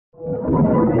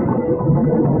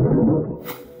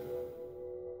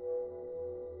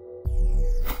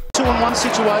Two-on-one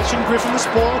situation, Griffin the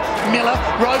spoil, Miller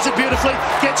rows it beautifully,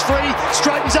 gets free,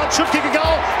 straightens up, should kick a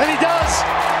goal, and he does.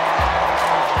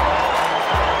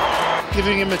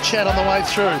 Giving him a chat on the way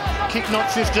through. Kick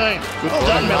not 15. Good well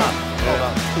done, Miller. Well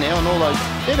done. Now, and all those,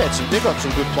 they've got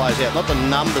some good players out, not the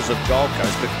numbers of Gold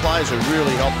Coast, but players who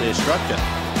really help their structure.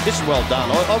 This is well done.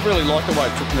 I really like the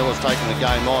way Touk Miller's taken the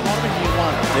game on. Might have been year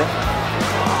one. Yep.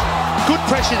 Good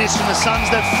pressure this from the Suns.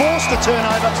 They've forced the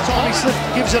turnover. Tommy Slip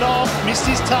gives it off. Missed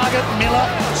his target. Miller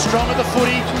strong at the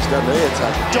footy. He's done the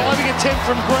attack. Diving attempt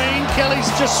from Green. Kelly's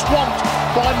just swamped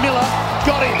by Miller.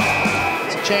 Got him.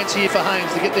 It's a chance here for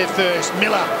Haynes to get there first.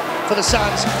 Miller for the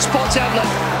Suns. Spots outlet.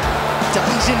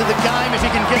 Ducks into the game. If he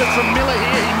can get it from Miller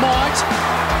here, he might.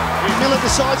 Miller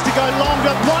decides to go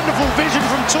longer. Wonderful vision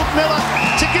from Touk Miller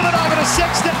to give it over to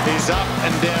Sexton. He's up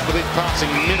and down with his passing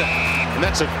minute. And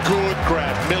that's a good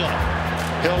grab. Miller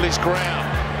held his ground,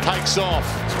 takes off.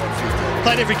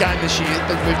 Played every game this year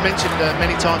that we've mentioned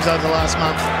many times over the last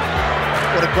month.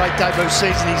 What a great debut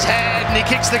season he's had, and he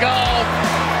kicks the goal.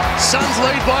 Suns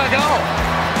lead by a goal.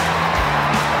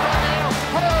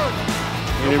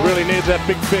 And he really needed that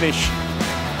big finish.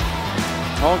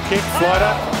 On kick,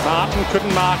 floater. Martin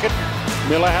couldn't mark it.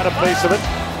 Miller had a piece of it.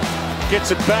 Gets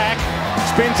it back,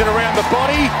 spins it around the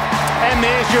body, and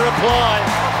there's your reply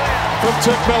from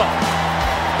Touk Miller.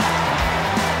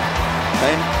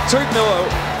 And Touk Miller,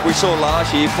 we saw last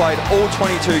year, played all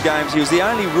 22 games. He was the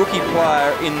only rookie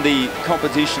player in the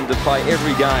competition to play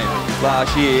every game last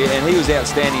year, and he was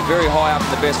outstanding, very high up in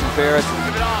the best and fairest.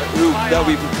 They'll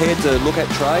be prepared to look at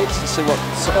trades and see what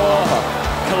offer.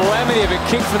 Calamity of a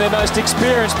kick from their most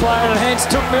experienced player, and hence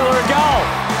Touk Miller a goal.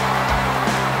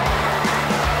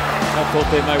 I thought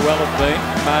there may well have been.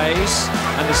 Mays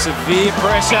under severe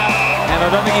pressure, and I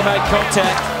don't think he made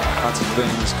contact. Once he's been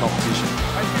in this competition.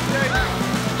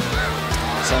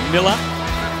 So Miller,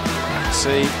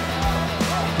 see,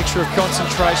 picture of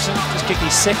concentration, just kicked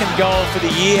his second goal for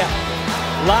the year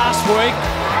last week,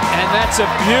 and that's a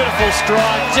beautiful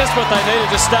strike, just what they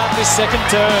needed to start this second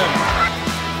term.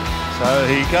 So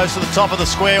he goes to the top of the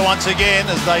square once again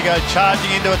as they go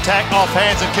charging into attack, off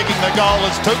hands and kicking the goal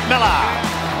is Touk Miller.